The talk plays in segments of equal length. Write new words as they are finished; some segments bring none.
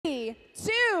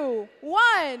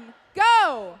1,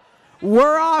 go!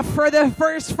 We're off for the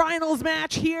first finals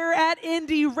match here at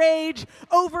Indy Rage.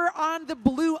 Over on the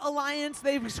Blue Alliance,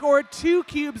 they've scored 2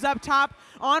 cubes up top.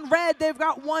 On red, they've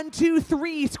got 1, 2,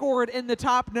 3 scored in the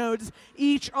top nodes.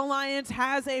 Each alliance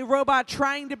has a robot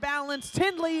trying to balance.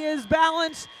 Tindley is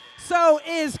balanced, so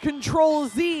is Control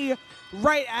Z,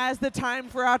 right as the time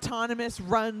for Autonomous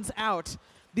runs out.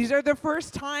 These are the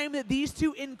first time that these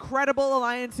two incredible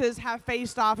alliances have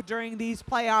faced off during these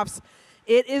playoffs.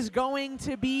 It is going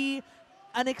to be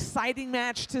an exciting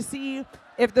match to see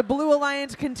if the Blue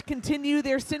Alliance can continue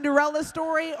their Cinderella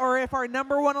story or if our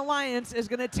 #1 alliance is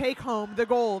going to take home the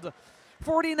gold.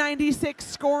 4096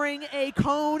 scoring a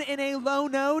cone in a low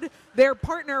node. Their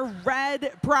partner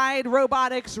Red Pride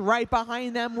Robotics right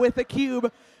behind them with a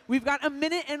cube. We've got 1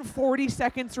 minute and 40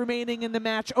 seconds remaining in the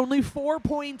match. Only 4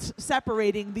 points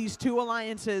separating these two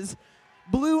alliances.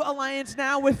 Blue Alliance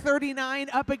now with 39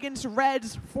 up against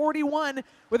Red's 41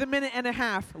 with 1.5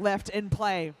 minutes left in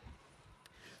play.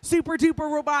 Super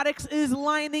Duper Robotics is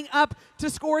lining up to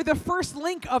score the first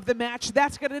link of the match.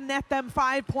 That's going to net them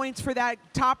 5 points for that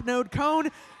top node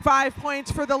cone, 5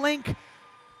 points for the link.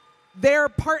 Their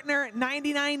partner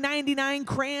 9999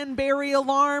 Cranberry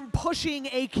Alarm pushing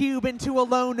a cube into a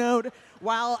low node,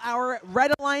 while our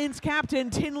Red Alliance captain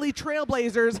Tinley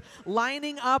Trailblazers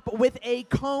lining up with a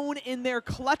cone in their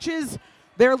clutches.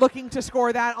 They're looking to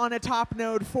score that on a top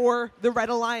node for the Red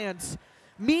Alliance.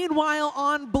 Meanwhile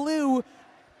on blue,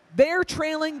 they're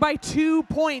trailing by 2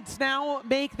 points. Now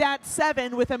make that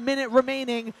 7 with 1 minute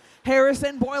remaining.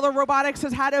 Harrison Boiler Robotics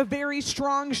has had a very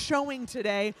strong showing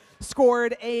today,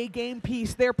 scored a game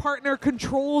piece. Their partner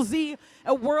Control Z,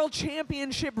 a world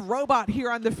championship robot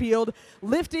here on the field,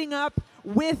 lifting up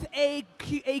with a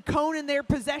cone in their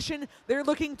possession. They're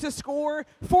looking to score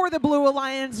for the Blue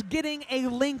Alliance, getting a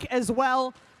link as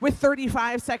well with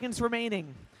 35 seconds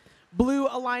remaining. Blue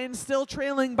Alliance still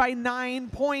trailing by 9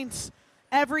 points.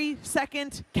 Every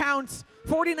second counts.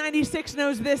 4096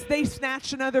 knows this. They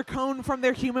snatched another cone from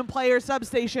their human player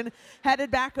substation,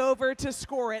 headed back over to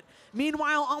score it.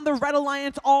 Meanwhile, on the Red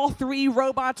Alliance, all 3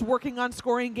 robots working on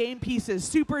scoring game pieces.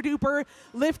 Super Duper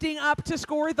lifting up to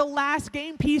score the last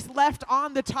game piece left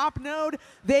on the top node.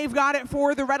 They've got it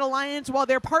for the Red Alliance, while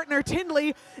their partner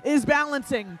Tindley is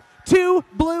balancing. 2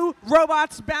 blue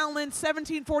robots balance.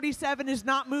 1747 is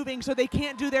not moving, so they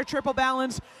can't do their triple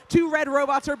balance. 2 red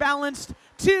robots are balanced.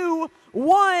 2,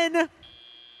 1.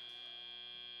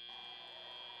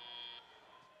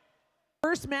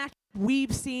 First match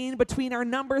we've seen between our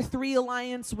 #3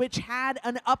 alliance, which had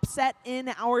an upset in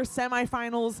our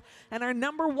semifinals, and our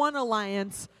 #1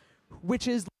 alliance, which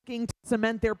is looking to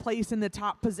cement their place in the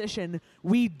top position.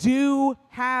 We do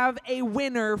have a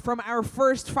winner from our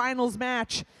first finals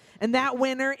match, and that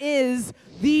winner is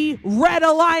the Red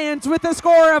Alliance with a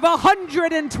score of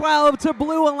 112 to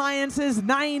Blue Alliance's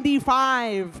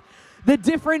 95. The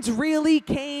difference really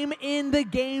came in the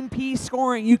game piece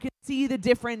scoring. You can see the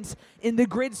difference in the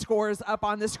grid scores up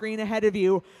on the screen ahead of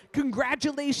you.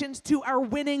 Congratulations to our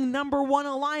winning #1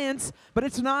 alliance, but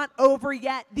it's not over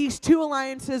yet. These 2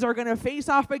 alliances are going to face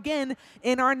off again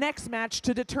in our next match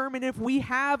to determine if we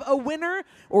have a winner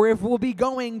or if we'll be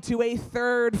going to a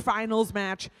 3rd finals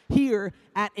match here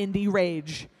at Indy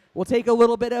Rage. We'll take a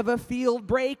little bit of a field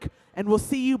break, and we'll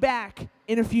see you back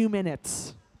in a few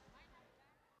minutes.